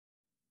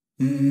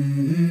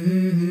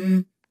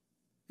Mm-hmm.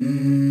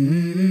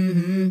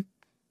 Mm-hmm.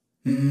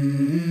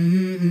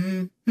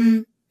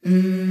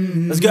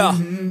 Mm-hmm. Let's go.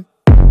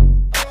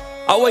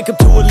 I wake up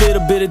to a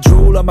little bit of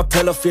drool on my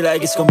pillow, feel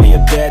like it's gonna be a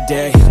bad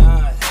day.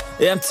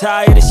 Yeah, I'm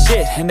tired of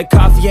shit, and the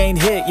coffee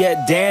ain't hit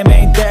yet, damn,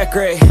 ain't that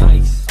great.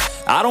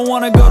 I don't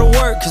wanna go to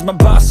work, cause my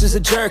boss is a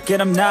jerk, and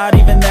I'm not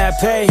even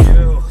that paid.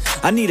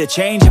 I need a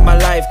change in my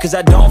life, cause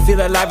I don't feel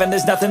alive, and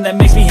there's nothing that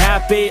makes me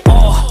happy.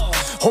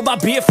 Hold my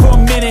beer for a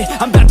minute,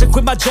 I'm about to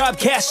quit my job,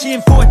 cash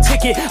in for a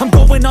ticket. I'm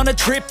going on a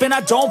trip and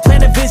I don't plan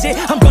to visit.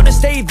 I'm gonna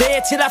stay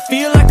there till I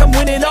feel like I'm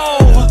winning,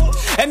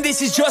 and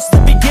this is just the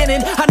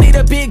beginning. I need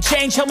a big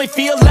change, help me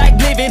feel like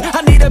living.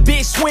 I need a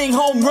big swing,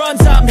 home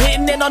runs I'm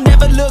hitting, and I'll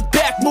never look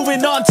back,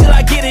 moving on till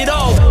I get it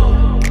all.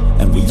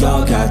 And we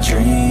all got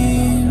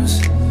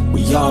dreams,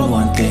 we all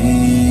want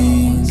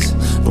things,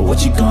 but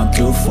what you gonna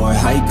do for it?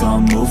 How you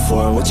gonna move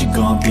for it? What you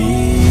gonna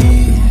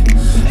be?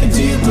 And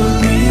do you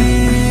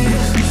believe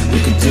you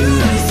can do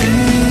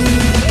anything?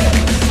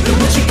 But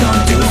what you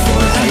gonna do for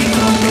it? How you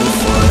gonna move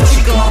for it? What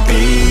you gonna be?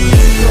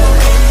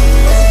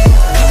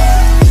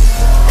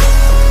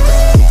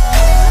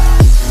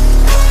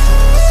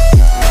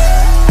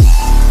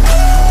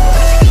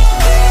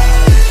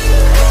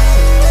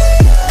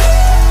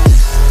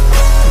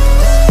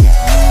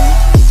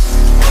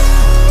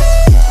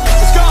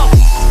 Let's go!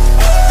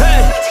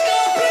 Hey!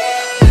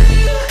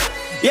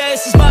 Yeah,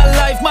 this is my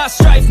life, my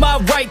strife, my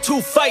right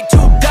to fight, to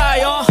die,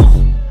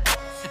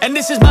 and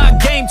this is my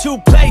game to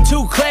play,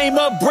 to claim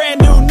a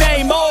brand new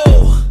name,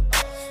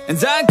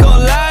 and I ain't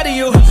gonna lie to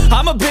you,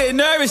 I'm a bit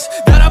nervous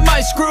that I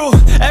might screw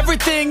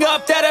everything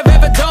up that I've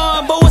ever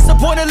done. But what's the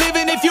point of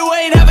living if you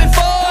ain't having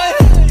fun?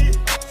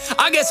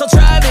 I guess I'll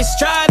try this,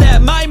 try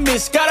that, might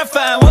miss, gotta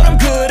find what I'm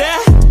good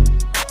at.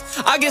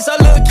 I guess I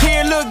look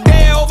here, look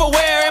there, over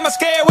where am I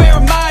scared, where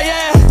am I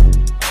at?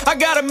 I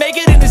gotta make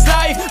it in this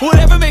life,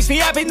 whatever makes me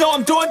happy, know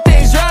I'm doing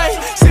things right.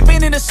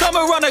 Sipping in the summer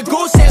on a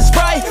goose and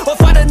Sprite, or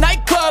find a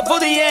nightclub for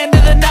the end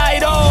of the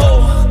night,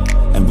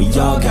 And we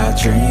all got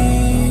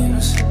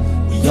dreams,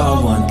 we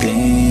all want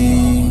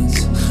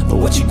things, but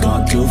what you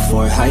gonna do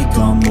for it? How you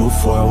gonna move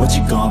for it? What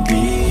you gonna be?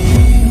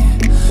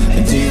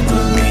 And do you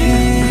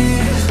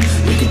believe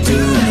you can do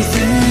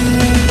anything?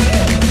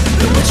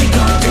 But what you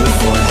gonna do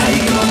for it? How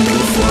you gonna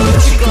move for it?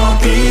 What you gonna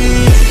be?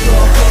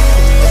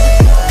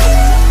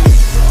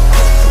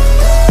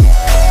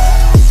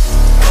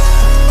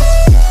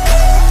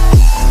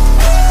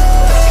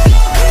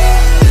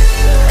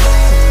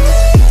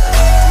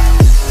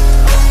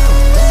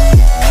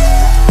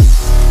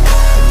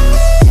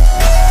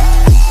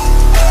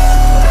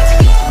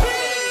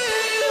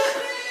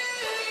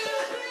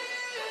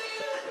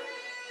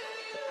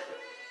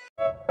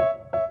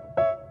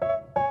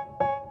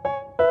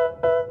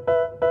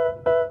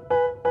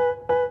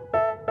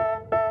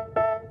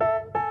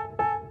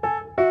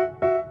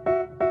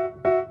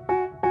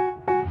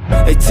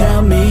 They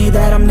tell me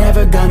that I'm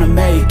never gonna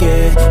make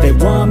it. They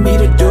want me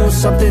to do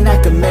something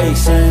that could make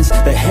sense.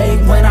 They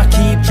hate when I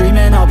keep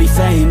dreaming I'll be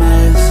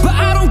famous, but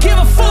I don't give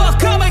a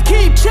fuck, I'ma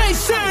keep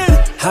chasing.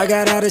 I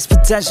got all this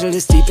potential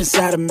that's deep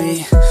inside of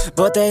me,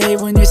 but they hate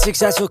when you're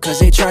successful cause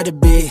they try to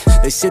be.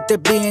 They sit there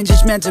being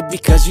judgmental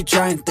because you're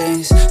trying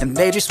things, and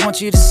they just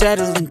want you to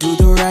settle and do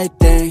the right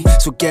thing.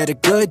 So get a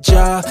good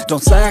job,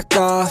 don't slack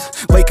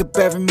off. Wake up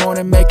every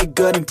morning, make a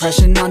good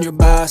impression on your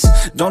boss.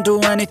 Don't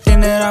do anything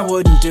that I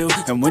wouldn't do,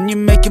 and when you're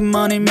making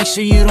money, make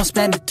sure you don't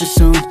spend it too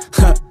soon.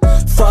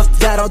 Fuck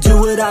that, I'll do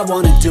what I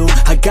wanna do.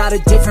 I got a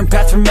different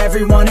path from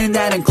everyone, and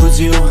that includes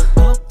you.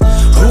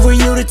 Who are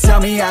you to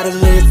tell me how to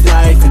live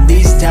life? In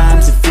these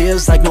times it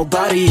feels like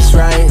nobody's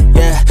right,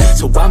 yeah.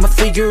 So I'ma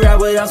figure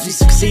out what else we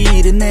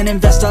succeed, and then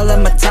invest all of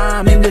my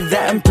time into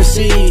that and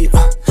proceed.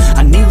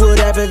 I need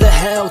whatever the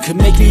hell could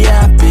make me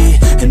happy,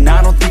 and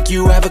I don't think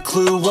you have a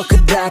clue what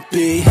could that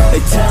be.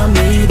 They tell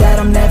me that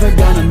I'm never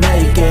gonna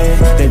make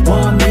it. They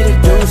want me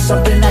to do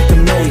something that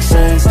can make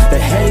sense. They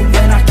hate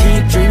when I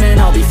keep dreaming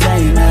I'll be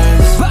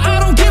famous, but I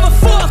don't give a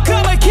fuck,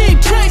 I'ma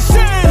keep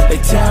chasing. They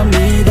tell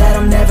me that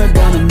I'm never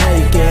gonna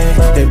make it.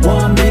 They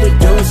want me to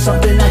do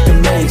something that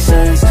can make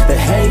sense. They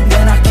hate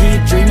when I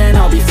keep dreaming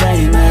I'll be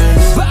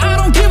famous, but I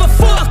don't give a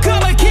fuck,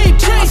 I'ma keep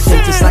chasing. I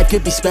think this life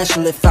could be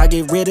special if I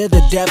get rid of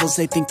the devils.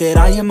 They think that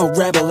I am a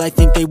rebel, I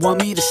think they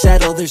want me to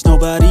settle. There's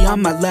nobody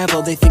on my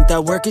level, they think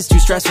that work is too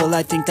stressful.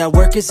 I think that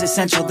work is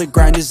essential, the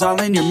grind is all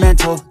in your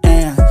mental.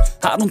 And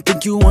I don't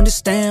think you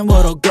understand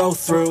what I'll go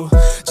through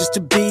just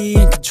to be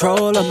in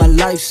control of my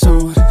life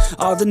soon.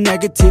 All the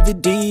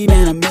negativity,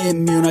 man, I'm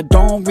immune. I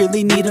don't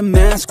really need a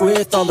mask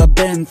with all I've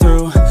been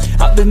through.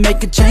 I've been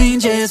making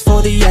changes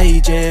for the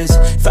ages.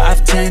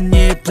 5-10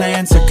 year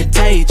plans are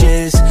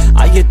contagious.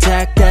 I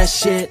attack that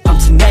shit, I'm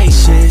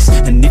tenacious.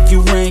 And if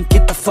you ain't,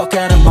 get the fuck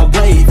out of my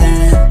way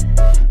then.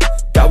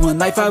 Got one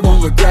life, I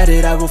won't regret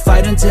it. I will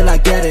fight until I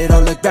get it.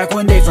 I'll look back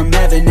one day from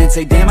heaven and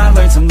say, damn, I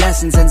learned some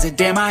lessons. And say,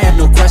 damn, I have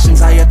no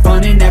questions. I had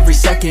fun in every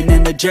second,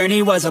 and the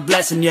journey was a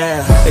blessing,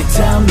 yeah. They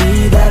tell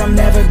me that I'm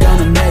never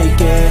gonna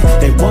make it.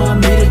 They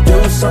want me to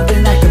do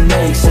something that can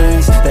make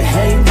sense. They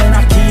hate when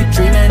I keep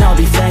dreaming I'll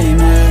be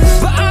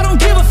famous, but I don't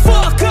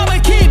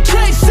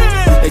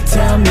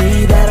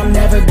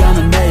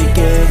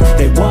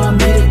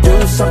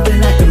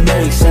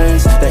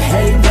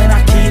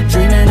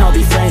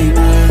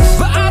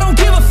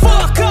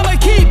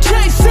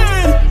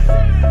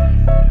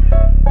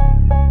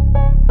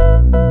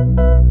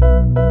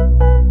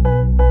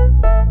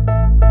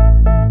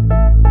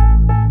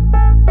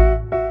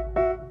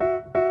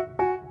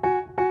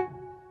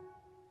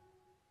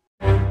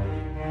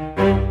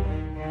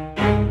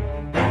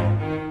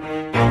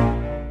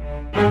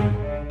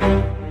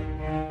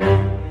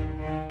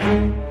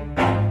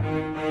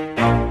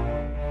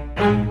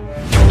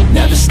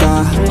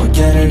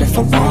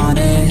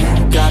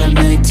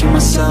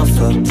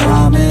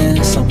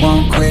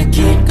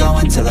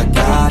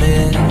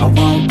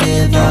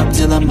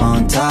till I'm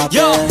on top,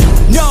 Yo,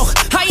 yeah. no,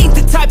 I ain't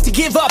the type to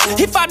give up.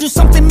 If I do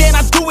something, man,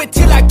 I do it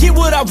till I get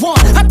what I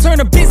want. I turn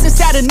a business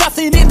out of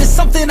nothing into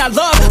something I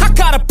love. I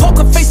got a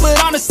poker face, but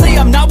honestly,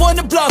 I'm not one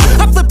to bluff.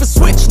 I flip a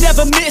switch,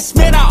 never miss,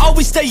 man, I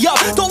always stay up.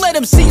 Don't let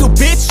them see you,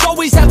 bitch,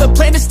 always have a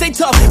plan to stay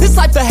tough. This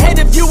life ahead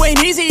of you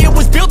ain't easy, it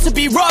was built to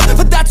be rough.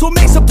 But that's what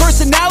makes a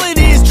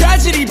personality, is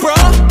tragedy,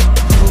 bruh.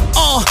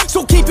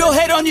 So keep your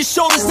head on your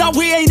shoulders. Now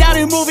we ain't out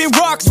here moving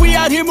rocks, we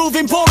out here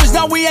moving boulders.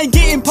 Now we ain't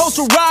getting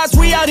posterized,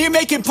 we out here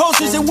making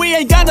posters. And we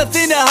ain't got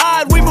nothing to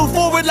hide, we move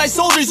forward like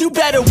soldiers. You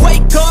better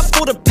wake up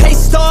for the pay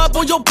stub,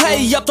 or you'll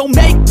pay up. Don't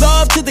make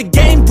love to the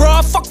game,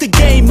 bruh, fuck the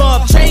game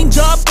up. Change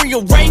up,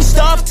 rearrange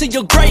stuff to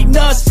your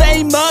greatness.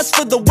 Famous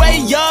for the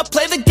way up,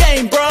 play the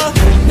game,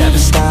 bruh. Never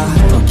stop,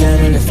 I'll get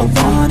it if I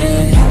want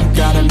it.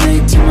 Gotta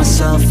make to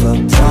myself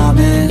a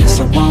promise.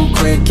 I won't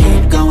quit,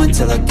 keep going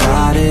till I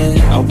got it.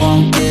 I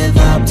won't give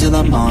up till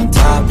I'm on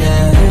top,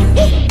 yeah.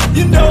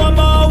 You know I'm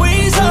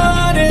always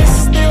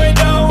honest, there ain't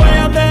no way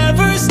I'm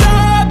ever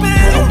stopping.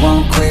 I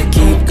won't quit,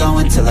 keep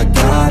going till I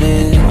got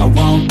it. I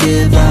won't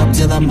give up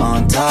till I'm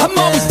on top, I'm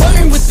always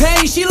flirting with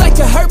pain, she like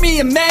to hurt me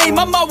and maim.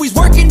 I'm always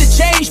working to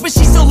change, but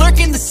she's still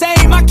lurking the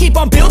same. I keep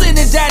on building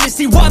a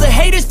dynasty while the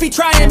haters be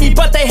trying me.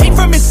 But they hate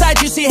from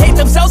inside, you see, hate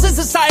themselves in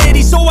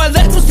society. So I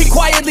let them speak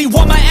quietly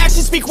while my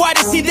actions speak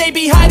wider. See, they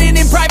be hiding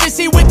in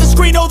privacy with the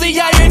screen. Oh, the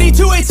irony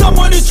to hate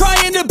someone who's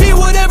trying to be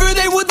whatever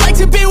they would like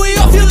to be. We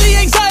all feel the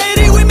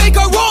anxiety, we make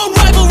our own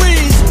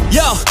rivalries.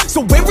 Yo,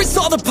 so where is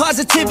all the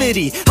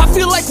positivity? I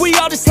feel like we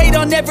all just hate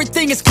on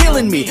everything, it's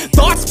killing me.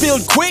 Thoughts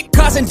build quick,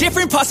 causing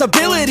different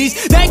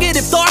possibilities.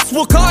 Negative thoughts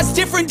will cause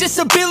different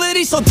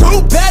disabilities. So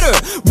do better,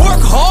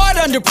 work hard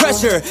under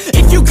pressure.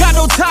 If you got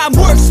no time,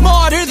 work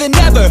smarter than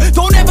ever.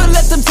 Don't ever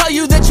let them tell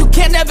you that you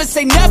can't never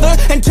say never.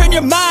 And turn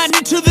your mind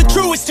into the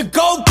truest of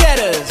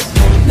go-getters.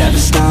 Never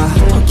stop,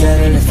 I'll get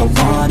it if I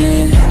want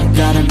it.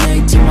 Gotta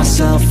make to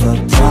myself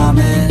a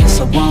promise.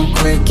 I won't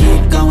quit,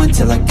 keep going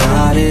till I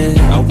got it.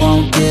 I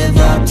won't give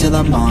up till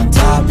I'm on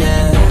top,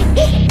 yeah.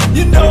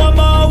 You know I'm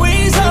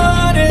always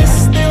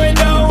honest, there ain't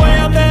no way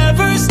I'm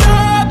ever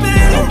stopping.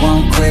 I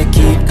won't quit,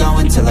 keep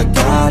going till I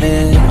got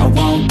it. I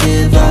won't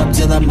give up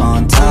till I'm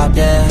on top,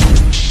 yeah.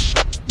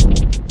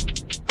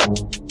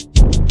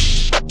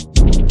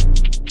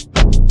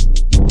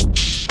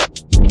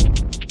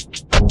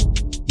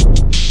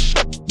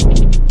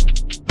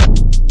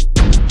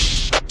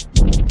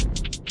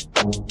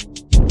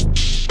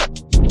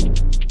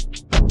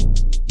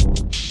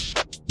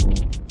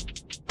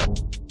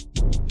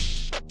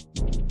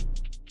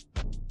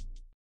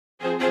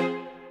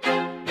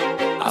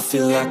 I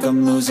feel like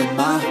I'm losing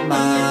my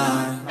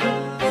mind.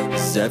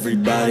 Is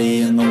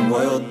everybody in the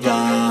world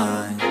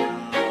blind?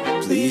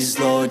 Please,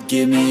 Lord,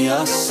 give me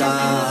a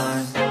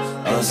sign,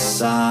 a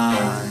sign.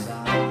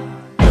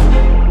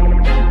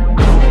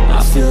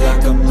 I feel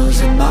like I'm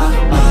losing my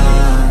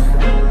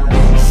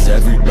mind. Is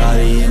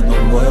everybody in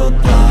the world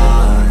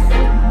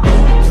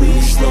blind?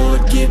 Please,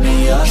 Lord, give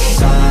me a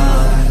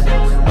sign,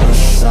 a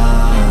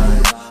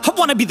sign. I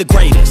wanna be the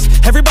greatest.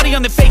 Everybody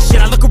on the fake shit.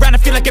 I look around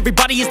and feel like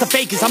everybody is the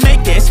fakest. I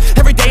make this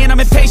every day and I'm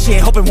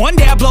impatient, hoping one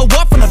day I blow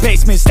up from the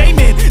basement.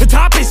 Statement, the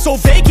top is so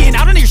vacant.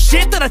 I don't hear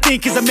shit that I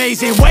think is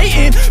amazing.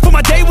 Waiting for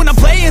my day when I'm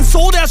playing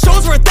sold out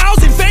shows for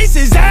 1,000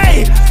 faces.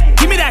 Hey,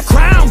 give me that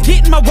crown,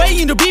 get in my way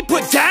and to be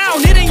put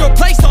down. It ain't your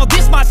place, all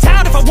this my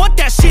town. If I want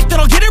that shit, then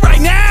I'll get it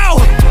right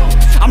now.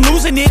 I'm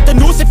losing it, the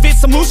noose it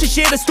fits, some losing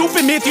shit. A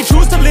stupid myth, you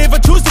choose to live or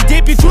choose to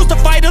dip. You choose to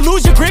fight or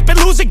lose your grip and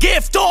lose a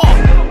gift.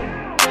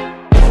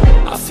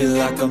 I feel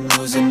like I'm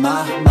losing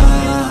my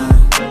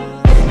mind.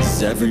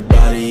 Is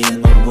everybody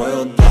in the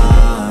world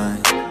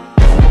blind?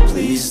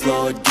 Please,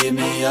 Lord, give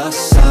me a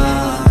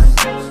sign,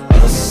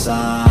 a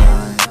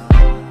sign.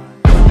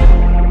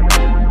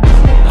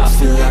 I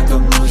feel like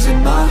I'm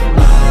losing my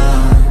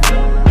mind.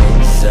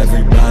 Is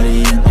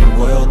everybody in the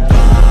world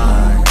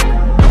blind?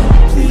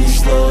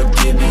 Please, Lord,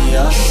 give me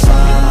a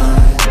sign,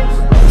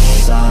 a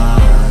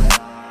sign.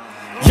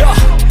 Yeah.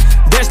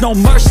 There's no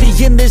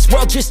mercy in this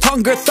world, just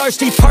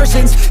hunger-thirsty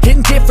persons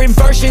in different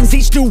versions.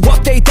 Each new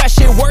update, that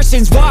shit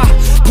worsens. Why?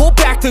 Pull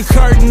back the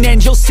curtain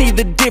and you'll see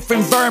the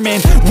different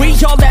vermin. We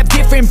all have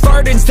different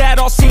burdens that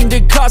all seem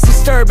to cause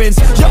disturbance.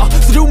 Yo,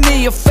 so do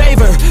me a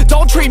favor,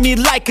 don't treat me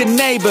like a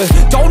neighbor.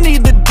 Don't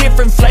need the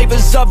different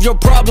flavors of your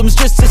problems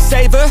just to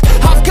savor.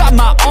 I've got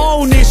my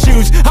own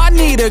issues, I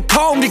need a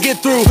comb to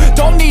get through.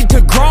 Don't need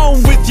to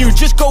groan with you,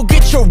 just go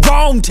get your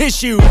own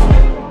tissue.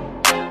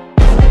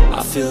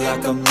 I feel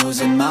like I'm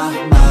losing my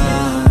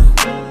mind.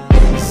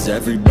 Is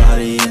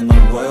everybody in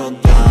the world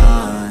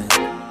blind?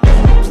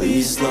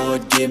 Please,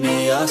 Lord, give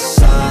me a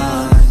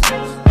sign,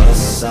 a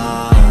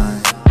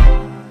sign.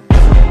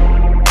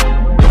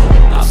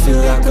 I feel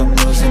like I'm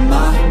losing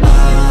my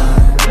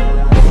mind.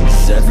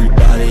 Is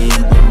everybody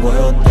in the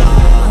world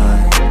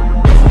blind?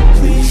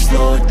 Please,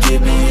 Lord,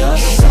 give me a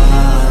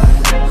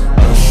sign,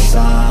 a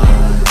sign.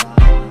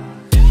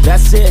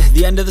 That's it,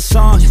 the end of the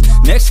song.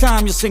 Next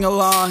time you'll sing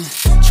along.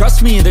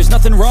 Trust me, there's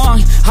nothing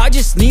wrong. I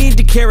just need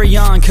to carry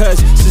on, cause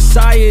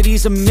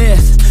society's a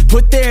myth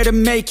put there to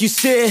make you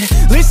sit.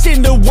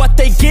 Listen to what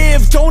they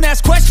give. Don't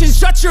ask questions,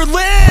 shut your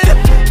lid.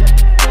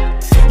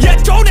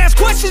 Yeah, don't ask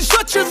questions,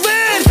 shut your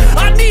lid.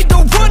 I need to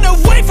run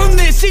away from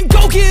this and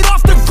go get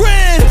off the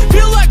grid.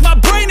 Feel like my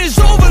brain is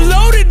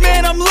overloaded,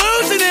 man, I'm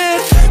losing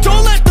it.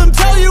 Don't let them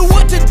tell you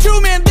what to do,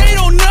 man, they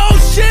don't know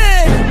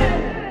shit.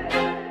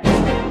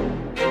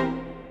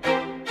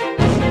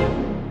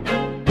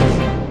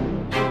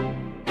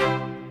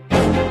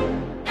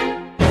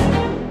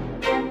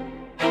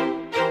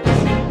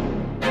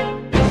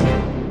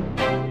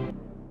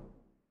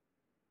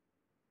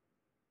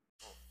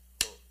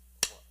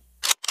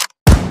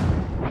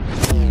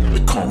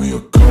 Call me a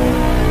god.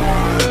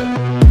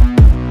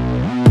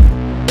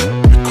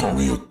 They call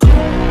me a god.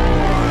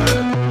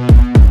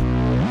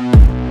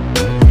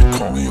 They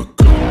call me a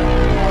god.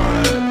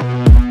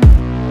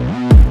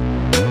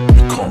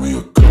 They call me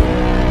a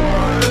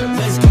god.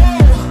 Let's go.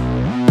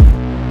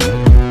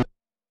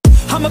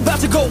 I'm about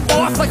to go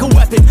off like a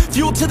weapon.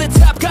 Fuel to the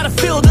top, got a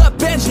filled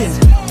up engine.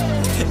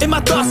 In my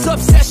thoughts,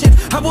 obsession.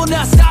 I will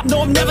not stop,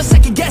 no, I'm never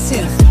second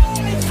guessing.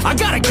 I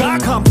got a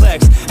God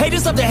complex.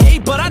 Haters love to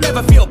hate, but I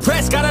never feel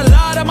pressed. Got a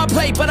lot on my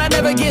plate, but I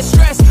never get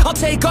stressed. I'll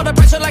take all the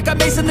pressure like I'm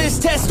acing this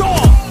test.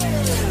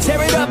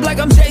 Tear it up like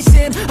I'm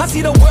Jason. I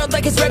see the world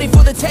like it's ready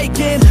for the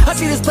taking. I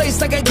see this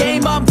place like a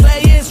game I'm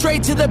playing.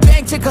 Straight to the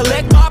bank to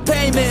collect my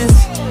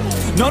payments.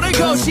 No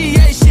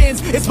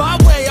negotiations, it's my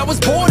way, I was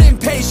born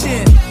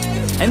impatient.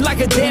 And like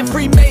a damn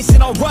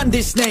Freemason, I'll run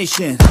this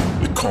nation.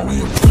 They call me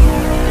a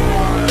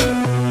god.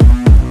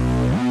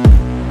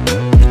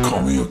 They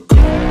call me a god.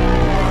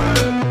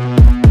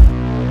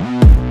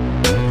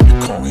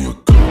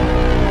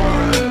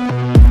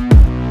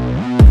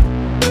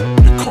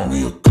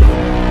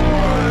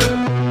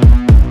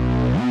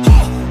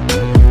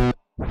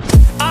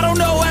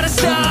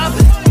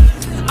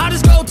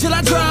 Till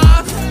I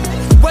drop,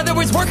 whether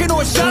it's working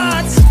or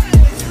shots,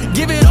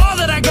 give it all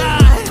that I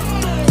got.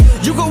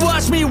 You can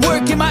watch me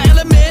work in my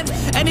element.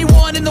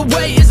 Anyone in the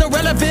way is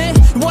irrelevant.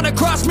 You wanna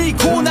cross me,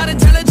 cool, not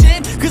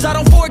intelligent, cause I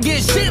don't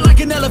forget shit like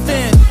an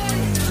elephant.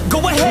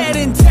 Go ahead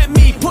and tempt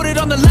me, put it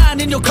on the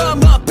line and you'll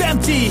come up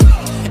empty.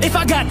 If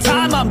I got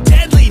time, I'm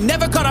deadly,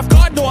 never caught off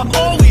guard, no, I'm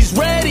always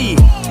ready.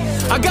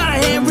 I got a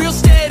hand real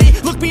steady,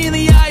 look me in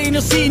the eye and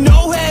you'll see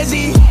no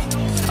hezzy.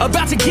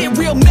 About to get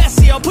real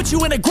messy, I'll put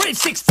you in a grave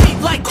 6 feet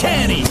like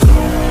Kenny.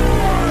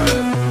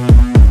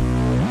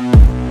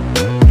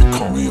 They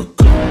call me a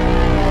god.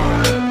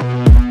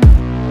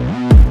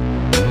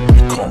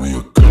 They call me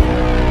a god.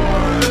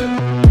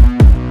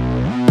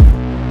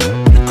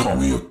 They call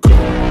me a god.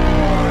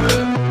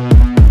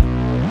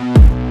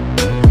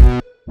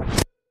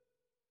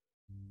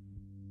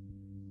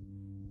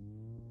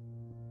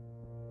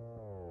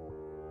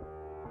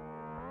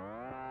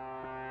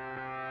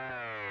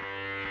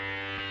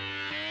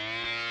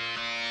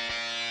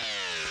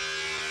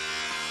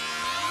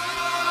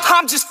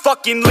 I'm just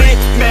fucking lit,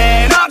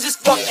 man, I'm just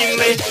fucking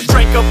lit.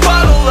 Drink a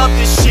bottle of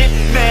this shit,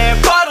 man,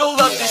 bottle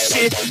of this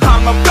shit.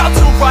 I'm about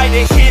to write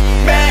a hit,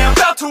 man,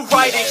 about to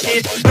write a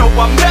hit. No,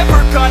 I'm never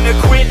gonna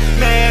quit,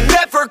 man,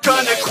 never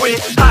gonna quit.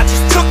 I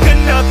just took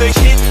another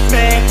hit,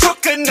 man,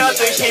 took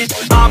another hit.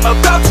 I'm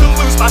about to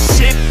lose my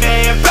shit,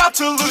 man, about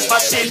to lose my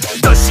shit.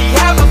 Does she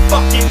have a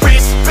fucking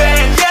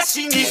wristband? Yeah,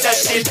 she needs that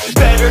shit.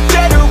 Better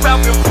get her out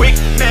real quick,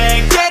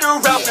 man, get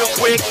her out real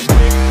quick.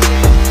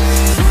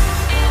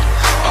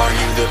 Are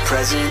you the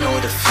present or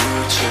the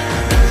future?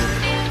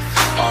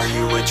 Are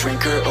you a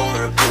drinker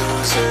or a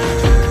boozer?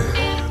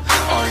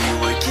 Are you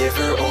a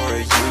giver or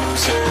a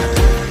user?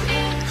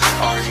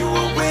 Are you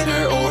a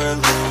winner or a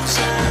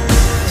loser?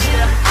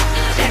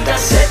 And I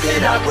said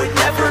that I would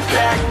never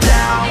back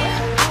down.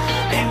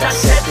 And I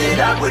said that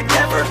I would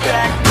never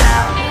back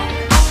down.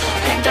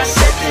 And I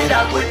said that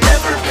I would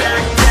never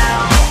back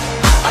down.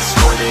 I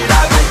swore that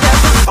I would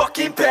never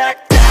fucking back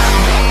down.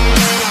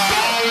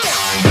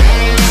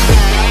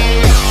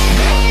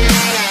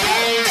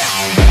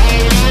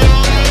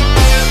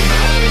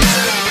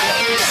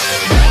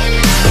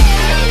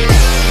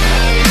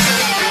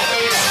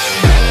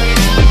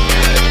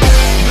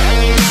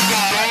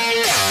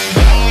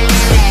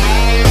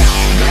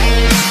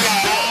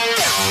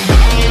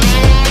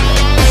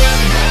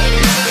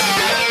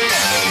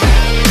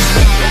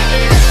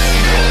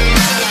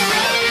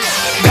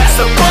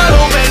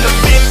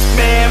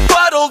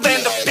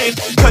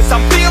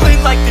 I'm feeling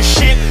like the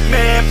shit,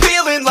 man,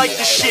 feeling like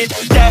the shit.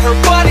 Yeah, her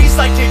body's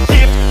like a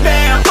gift,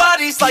 man,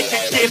 body's like a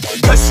gift.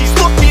 Cause she's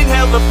looking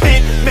hella fit,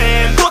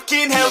 man,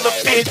 looking hella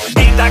fit.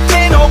 And I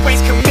can't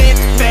always commit,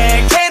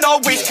 man, can't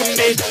always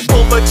commit.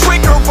 Pull the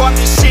trigger on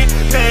this shit,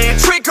 man,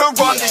 trigger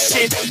on this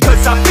shit.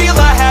 Cause I feel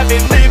I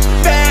haven't lived,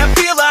 man,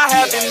 feel I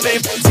haven't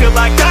lived. Till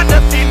I got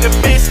nothing to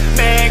miss,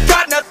 man,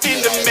 got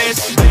nothing to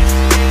miss.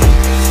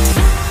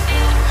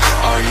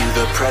 Are you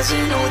the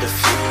present or the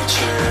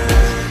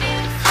future?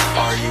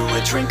 Are you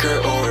a drinker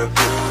or a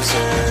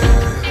boozer?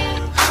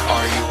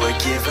 Are you a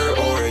giver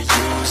or a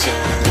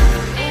user?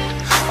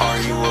 Are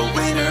you a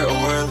winner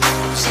or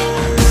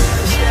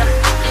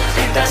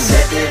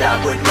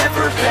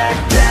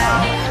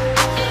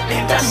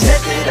I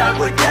said that I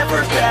would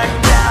never back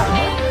down.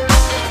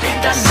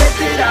 And I said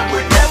that I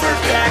would never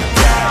back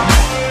down.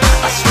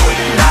 I swore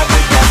that I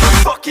would never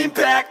fucking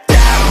back down.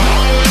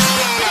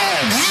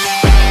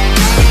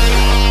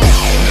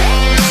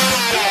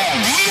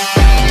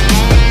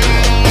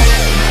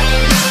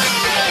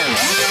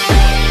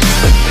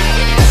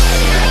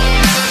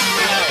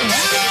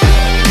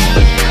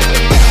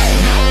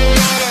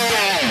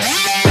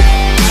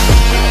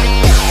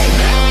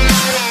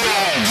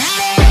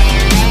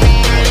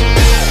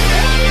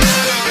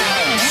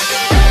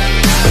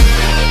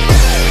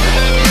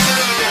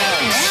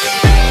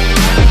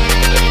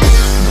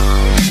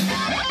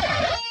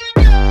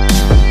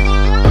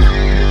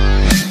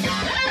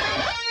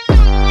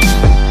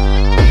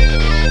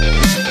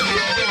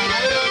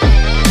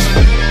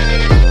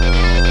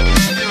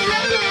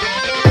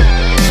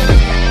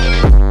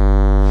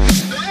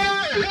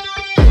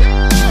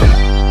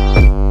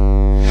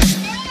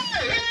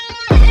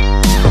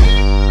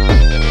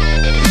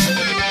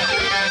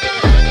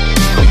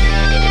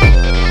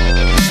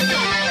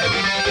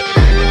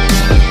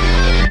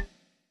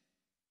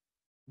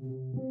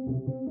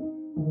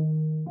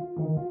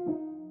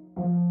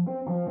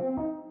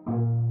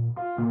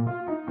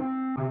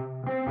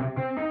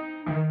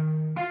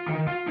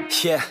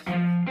 Yeah,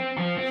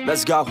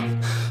 let's go.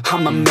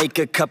 I'ma make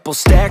a couple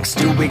stacks,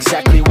 do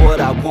exactly what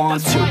I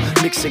want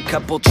to. Mix a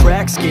couple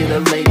tracks, get a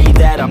lady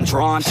that I'm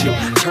drawn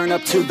to. Turn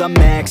up to the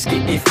max,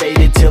 get it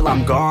faded till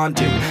I'm gone,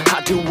 dude.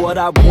 I do what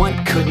I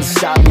want, couldn't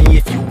stop me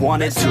if you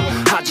wanted to.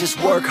 I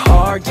just work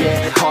hard,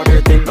 yeah,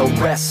 harder than the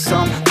rest.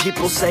 Some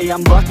people say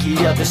I'm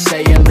lucky, others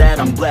saying that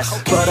I'm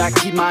blessed. But I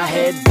keep my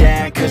head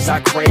down, cause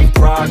I crave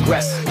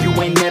progress. You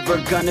ain't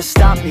never gonna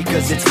stop me,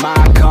 cause it's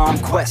my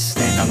conquest.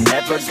 And I'm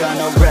never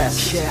gonna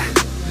rest, yeah.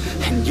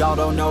 And y'all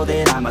don't know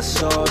that I'm a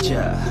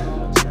soldier.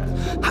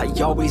 I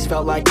always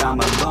felt like I'm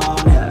alone,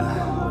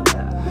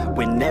 yeah.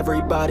 When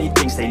everybody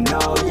thinks they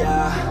know,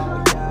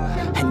 yeah.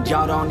 And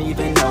y'all don't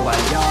even know I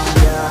own,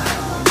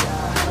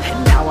 yeah.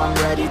 And now I'm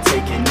ready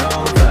taking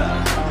over,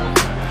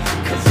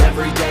 cause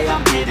every day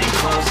I'm getting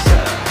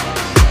closer.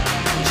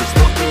 Just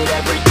look at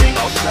everything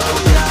I'll show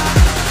ya.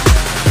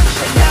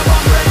 And now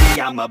I'm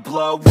ready, I'ma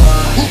blow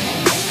up.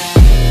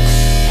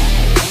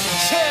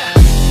 Yeah.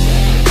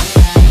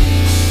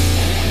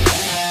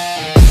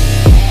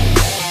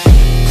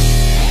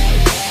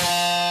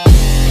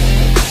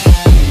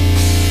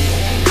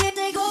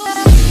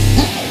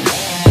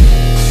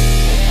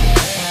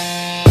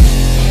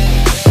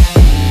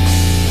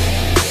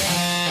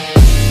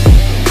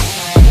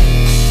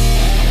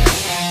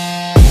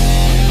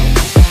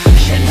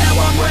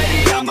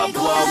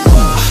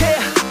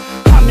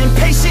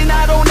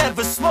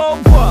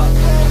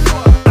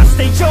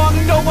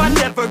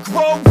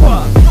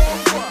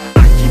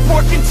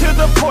 To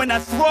the point I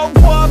throw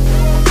up.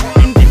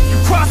 And if you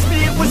cross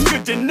me, it was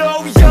good to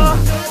know ya.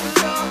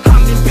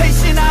 I'm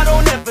impatient, I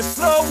don't ever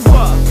slow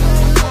up.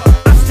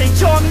 I stay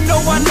young, no,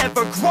 I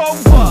never grow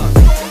up.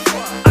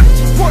 I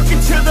keep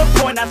working to the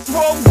point I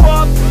throw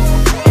up.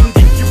 And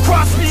if you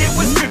cross me, it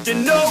was good to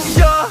know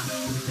ya.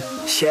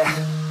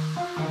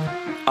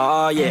 Yeah,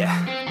 oh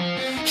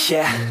yeah,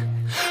 yeah.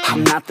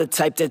 I'm not the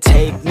type to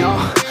take no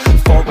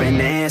for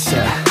an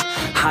answer.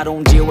 I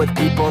don't deal with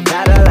people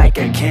that are like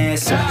a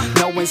cancer.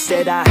 No,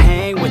 instead I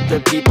hang with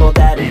the people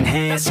that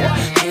enhance ya.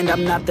 And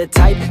I'm not the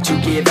type to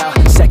give out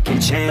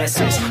second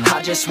chances.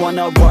 I just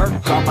wanna work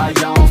on my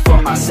own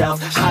for myself.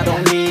 I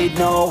don't need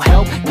no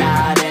help,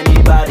 not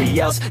anybody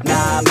else.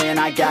 Nah, man,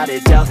 I got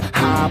it dealt.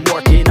 I'm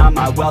working on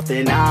my wealth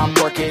and I'm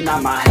working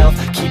on my health.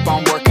 Keep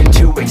on working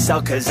to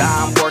excel, cause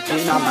I'm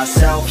working on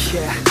myself.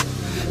 Yeah,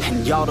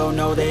 and y'all don't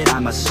know that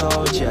I'm a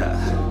soldier.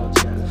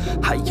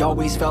 I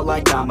always felt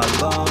like I'm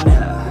alone,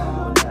 yeah.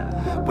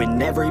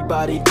 When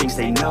everybody thinks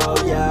they know,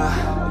 yeah.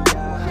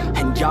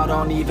 And y'all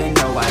don't even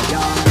know I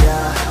own,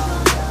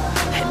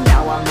 yeah. And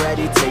now I'm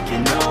ready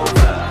taking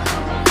over,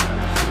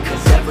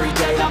 cause every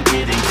day I'm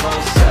getting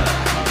closer.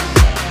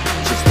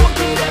 Just look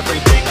at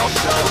everything I'll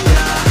show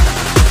ya.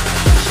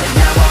 And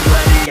now I'm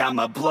ready,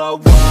 I'ma blow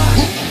up.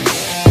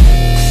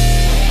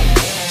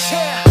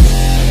 Yeah.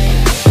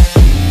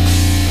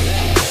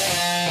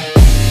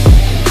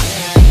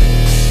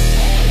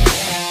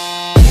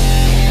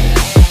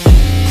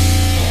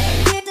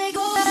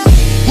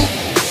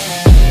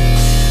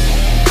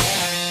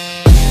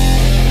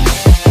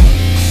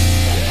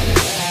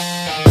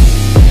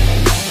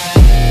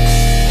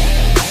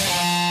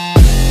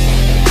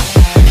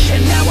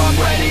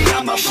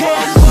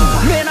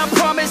 Man, I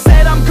promise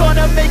that I'm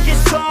gonna make it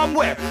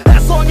somewhere.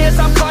 As long as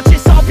I'm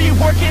conscious, I'll be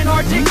working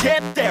hard to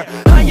get there.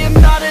 I am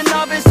not a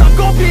novice,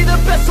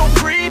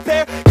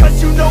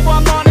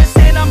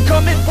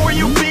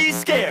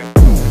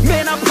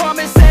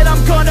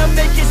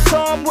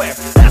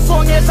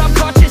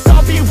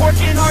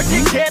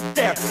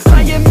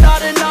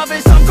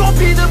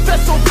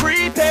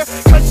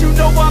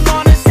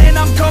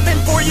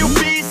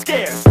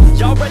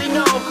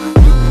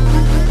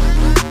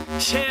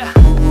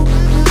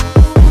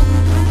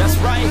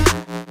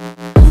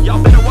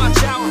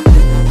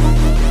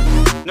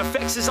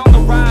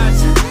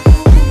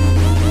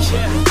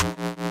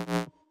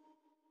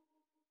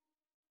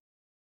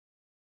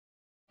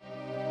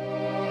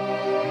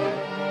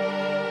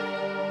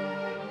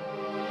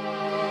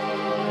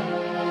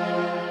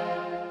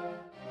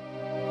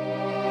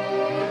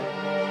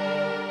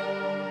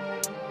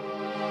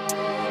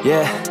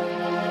 Yeah,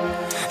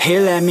 here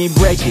let me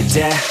break it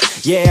down.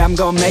 Yeah, I'm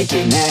gon' make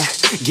it now.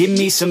 Give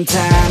me some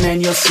time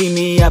and you'll see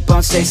me up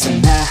on stage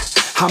somehow.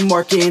 I'm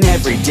working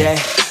every day,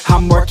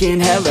 I'm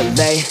working hella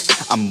late.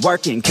 I'm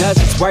working cause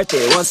it's worth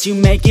it. Once you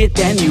make it,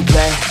 then you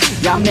play.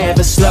 Yeah, I'm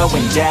never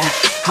slowing down,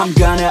 I'm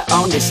gonna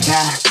own this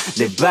town.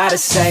 Live by the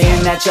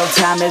saying that your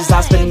time is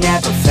lost but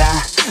never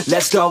found.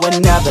 Let's go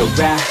another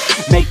round,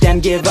 make them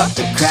give up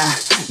the crown.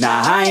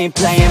 Nah, I ain't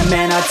playing,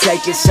 man, I'll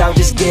take it, so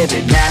just give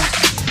it now.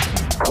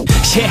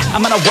 Yeah,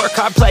 I'm gonna work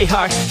hard, play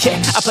hard. Yeah,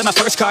 I play my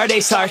first card,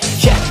 ace hard.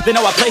 Yeah, they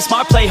know I play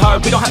smart, play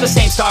hard. We don't have the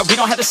same star, we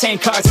don't have the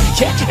same cards.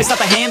 Yeah, it's not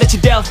the hand that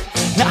you dealt.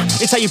 Nah,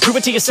 it's how you prove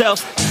it to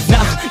yourself.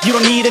 Nah, you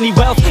don't need any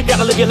wealth.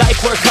 Gotta live your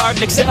life, work hard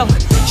and excel.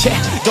 Yeah,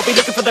 don't be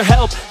looking for their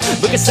help.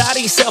 Look inside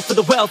of yourself for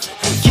the wealth.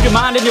 Keep your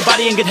mind and your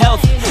body in good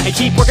health. And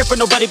keep working for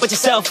nobody but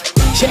yourself.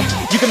 Yeah,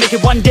 you can make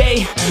it one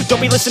day.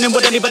 Don't be listening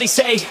what anybody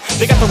say.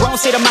 They got their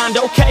own state of mind,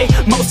 okay.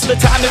 Most of the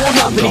time it won't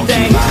help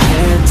anything. Keep my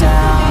head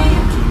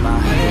down, keep my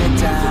head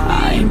down.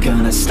 I ain't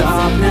gonna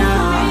stop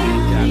now, I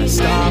ain't gonna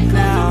stop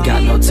now.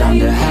 Got no time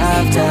to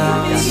have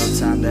doubts, got no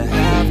time to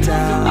have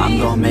doubts. I'm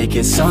gon' make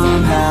it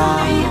somehow,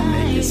 I'm gon'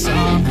 make it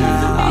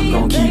somehow. I'm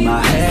gon' keep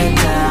my head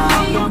down,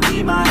 I'm gon'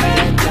 keep my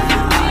head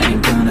down. I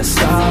ain't gonna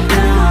stop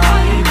now,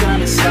 I ain't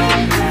gonna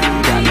stop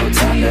now. Got no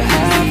time to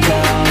have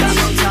doubts, got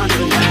no time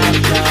to have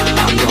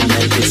doubts. I'm gon'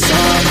 make it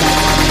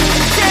somehow.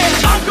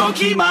 Yeah, I'm gon'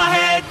 keep my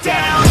head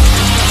down.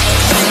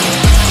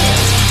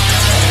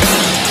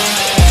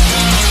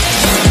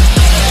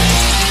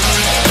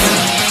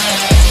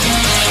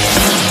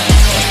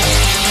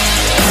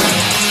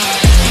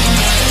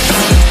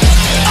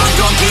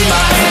 Keep my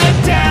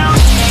head down.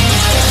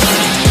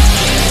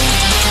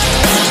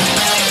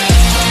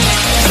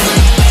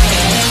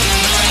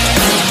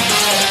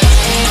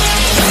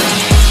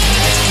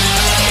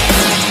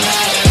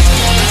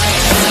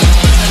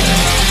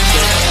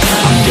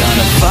 I'm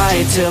gonna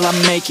fight till I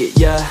make it,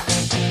 yeah.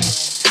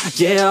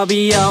 Yeah, I'll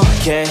be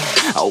okay,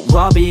 oh,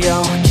 I'll be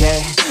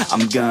okay.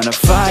 I'm gonna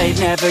fight,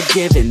 never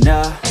giving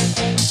up.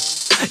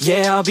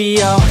 Yeah, I'll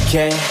be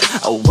okay,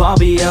 oh, I'll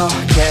be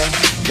okay.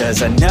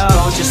 Cause I know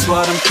just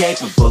what I'm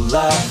capable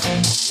of.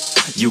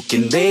 You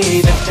can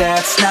leave if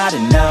that's not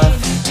enough.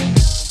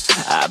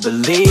 I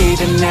believe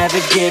in never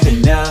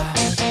giving up.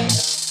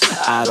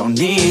 I don't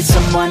need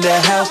someone to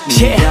help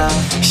me up.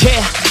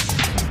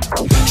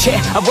 Yeah,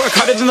 I work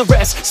harder than the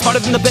rest, smarter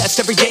than the best.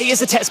 Every day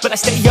is a test, but I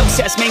stay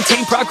obsessed.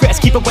 Maintain progress,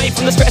 keep away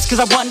from the stress, cause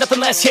I want nothing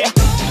less, yeah.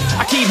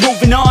 I keep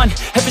moving on,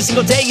 every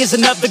single day is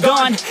another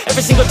gone.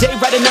 Every single day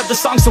write another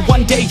song, so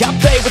one day I'll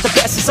play with the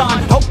best is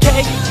on.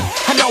 Okay,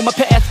 I know my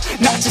path,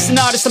 not just an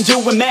artist, I'm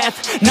doing math.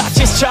 Not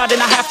just charting,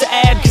 I have to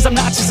add, cause I'm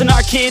not just an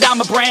art kid, I'm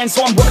a brand.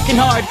 So I'm working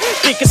hard,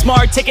 thinking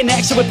smart, taking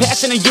action with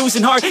passion and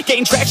using heart.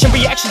 Gain traction,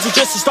 reactions are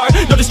just a start.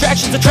 No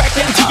distractions, attract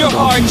them to your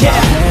heart, yeah.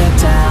 Keep my head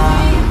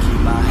down,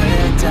 keep my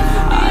head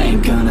down. I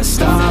ain't gonna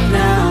stop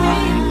now, I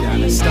ain't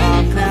gonna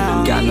stop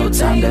now. Got no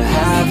time to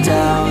have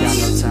doubts,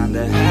 got no time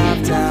to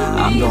have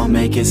doubts. I'm gonna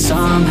make it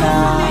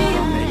somehow, I'm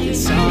gonna make it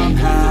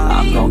somehow.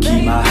 I'm gonna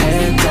keep my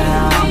head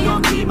down, I'm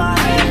gonna keep my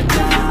head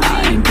down.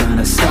 I ain't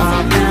gonna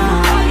stop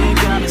now, I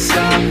ain't gonna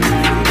stop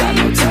now. Got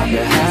no time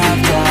to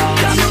have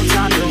doubts, got no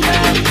time to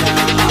have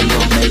doubts. I'm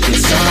gonna make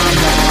it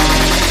somehow.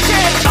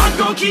 Yeah, I'm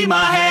gonna keep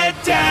my head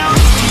down.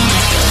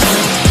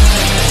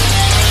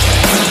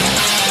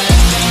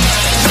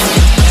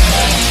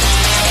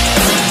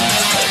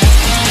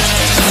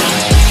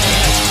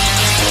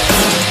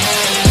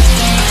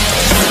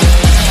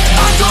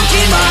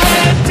 Keep my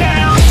head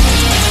down.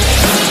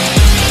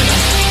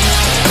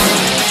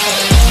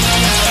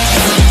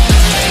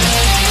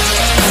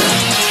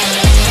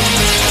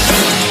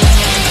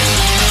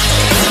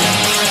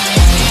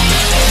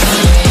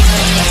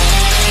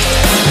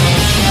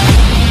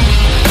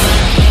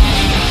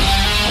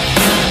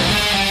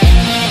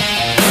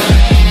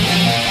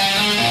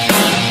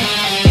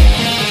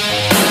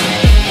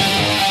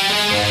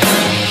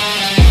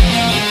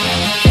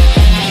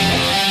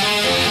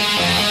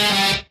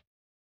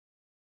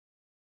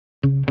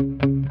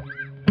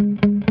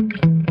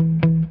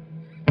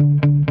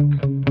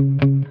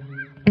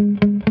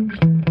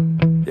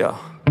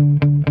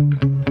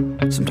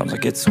 Sometimes I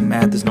get so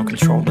mad, there's no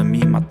control in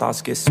me. My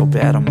thoughts get so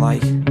bad, I'm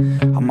like,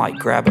 I might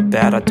grab a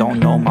bat, I don't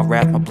know. My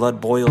wrath, my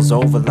blood boils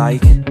over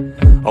like,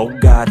 oh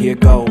God, here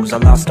goes. I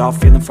lost all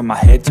feeling from my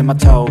head to my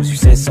toes. You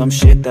said some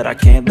shit that I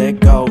can't let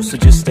go, so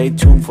just stay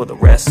tuned for the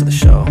rest of the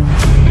show.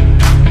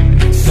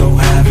 So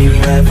have you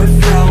ever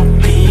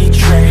felt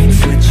betrayed?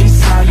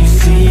 Switches how you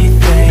see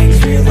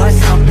things, realize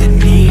something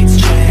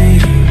needs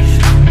change.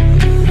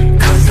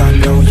 Cause I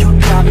know you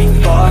got me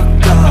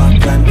fucked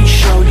up, let me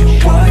show you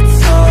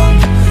what's up.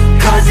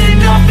 Cause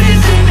enough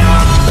is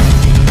enough.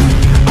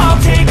 I'll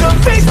take a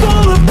face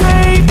full of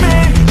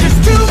pavement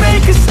just to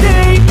make a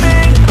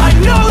statement. I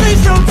know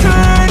there's no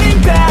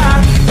turning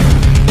back.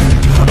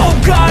 Oh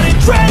God,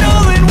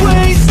 adrenaline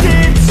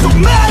wasted, so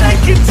mad I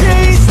can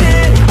taste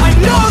it. I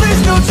know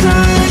there's no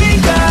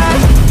turning back.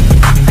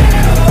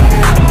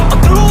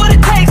 I'll do what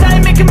it takes, I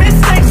ain't making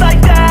mistakes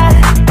like that.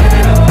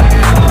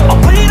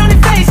 I'll put it on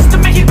your face,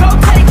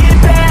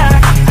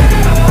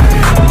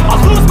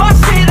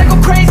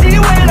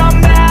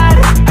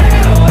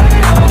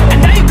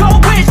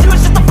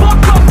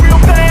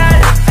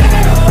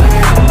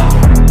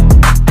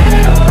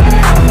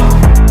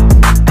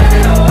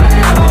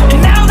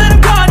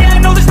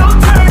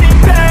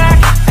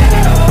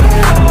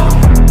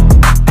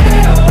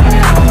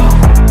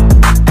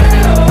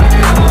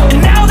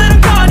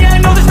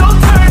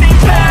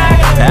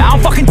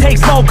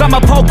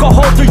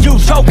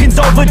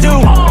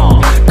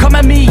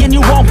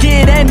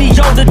 me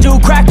older,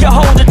 dude, crack your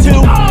holder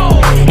too.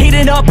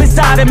 Heating up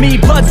inside of me,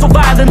 blood so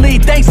violently,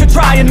 thanks for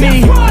trying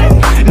me.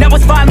 Now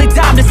it's finally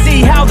time to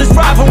see how this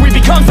rivalry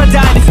becomes a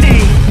dynasty.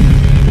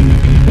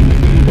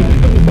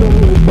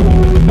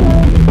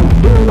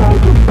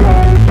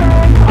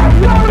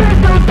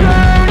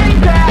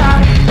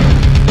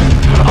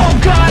 Oh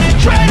God,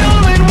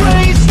 adrenaline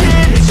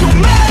wasted, so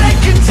mad I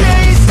can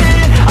taste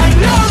it. I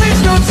know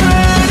there's no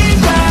turning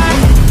back.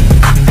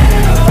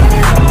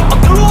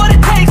 I'll do what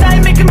it takes, I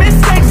ain't making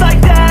mistakes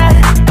like that.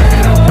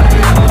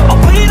 I'll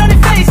put it on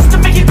your face just to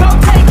make you go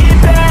take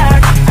it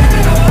back.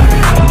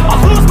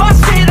 I'll lose my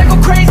shit, I go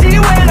crazy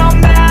when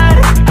I'm mad.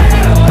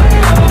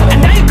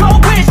 And now you go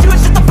wish you would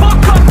shut the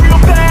fuck up real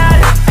bad.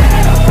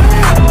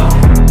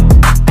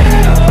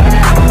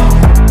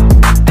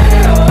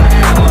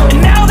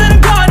 And now that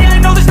I'm gone, yeah, I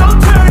know there's no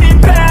turning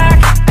back.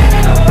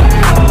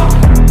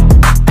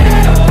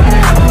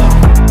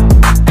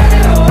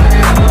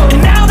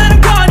 And now that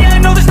I'm gone, yeah, I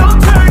know there's no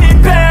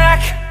turning back.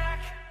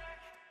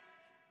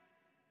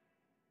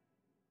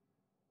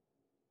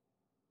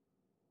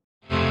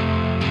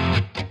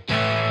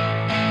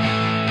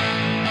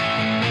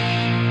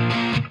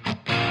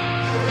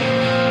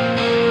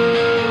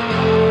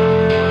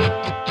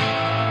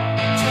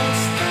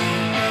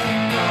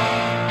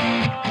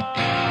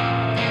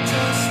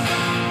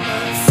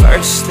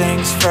 First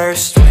things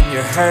first, when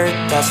you're hurt,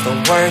 that's the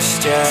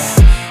worst, yeah.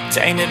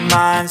 Tainted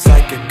minds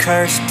like a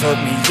curse, put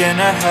me in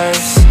a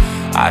hearse.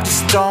 I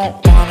just don't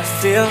wanna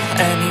feel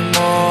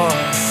anymore.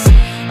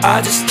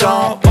 I just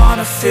don't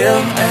wanna feel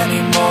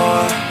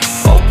anymore.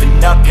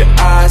 Open up your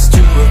eyes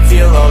to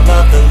reveal all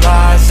of the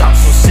lies. I'm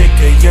so sick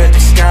of your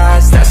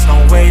disguise, that's no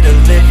way to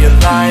live your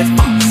life.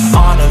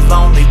 On a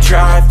lonely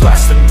drive,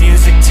 blast the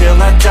music till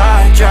I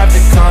die. Drive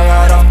the car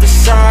right off the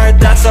side,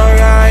 that's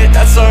alright,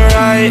 that's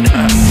alright.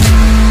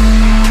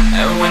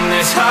 And when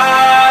there's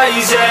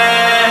highs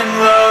and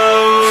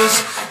lows,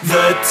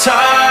 the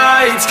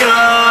tide's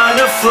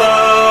gonna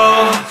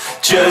flow.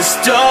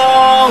 Just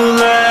don't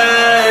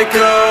let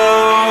go.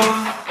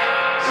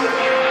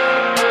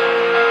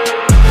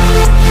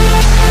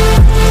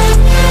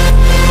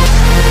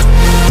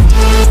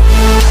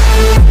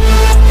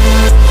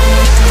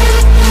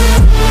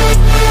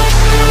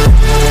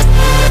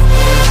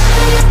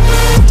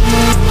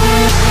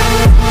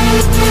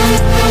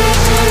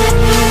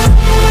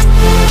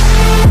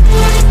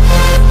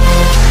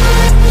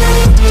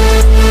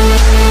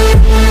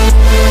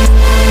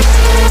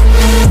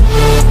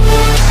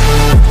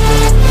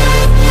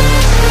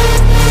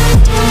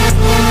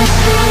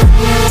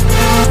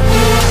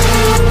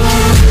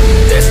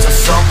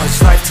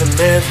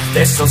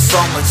 There's still so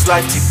much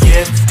life to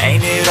give.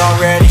 Ain't it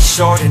already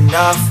short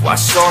enough? Why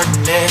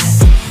shorten it?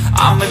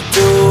 I'ma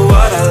do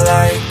what I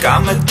like,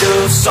 I'ma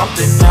do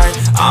something right,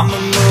 I'ma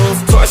move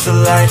towards the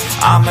light,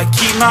 I'ma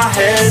keep my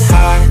head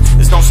high.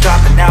 There's no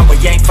stopping now, we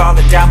ain't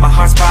falling down, my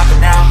heart's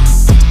popping out.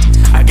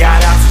 I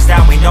got options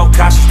now, ain't no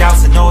cautious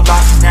doubts and no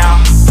losses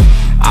now.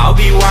 I'll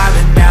be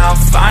wildin' now,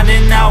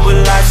 finding out what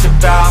life's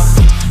about.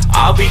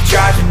 I'll be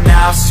driving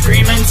now,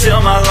 screaming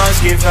till my lungs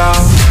give out.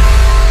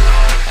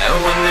 And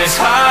when there's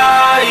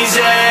highs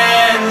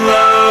and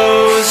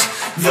lows,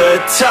 the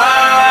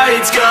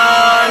tide's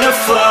gonna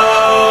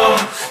flow.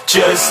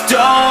 Just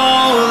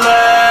don't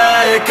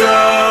let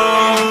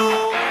go.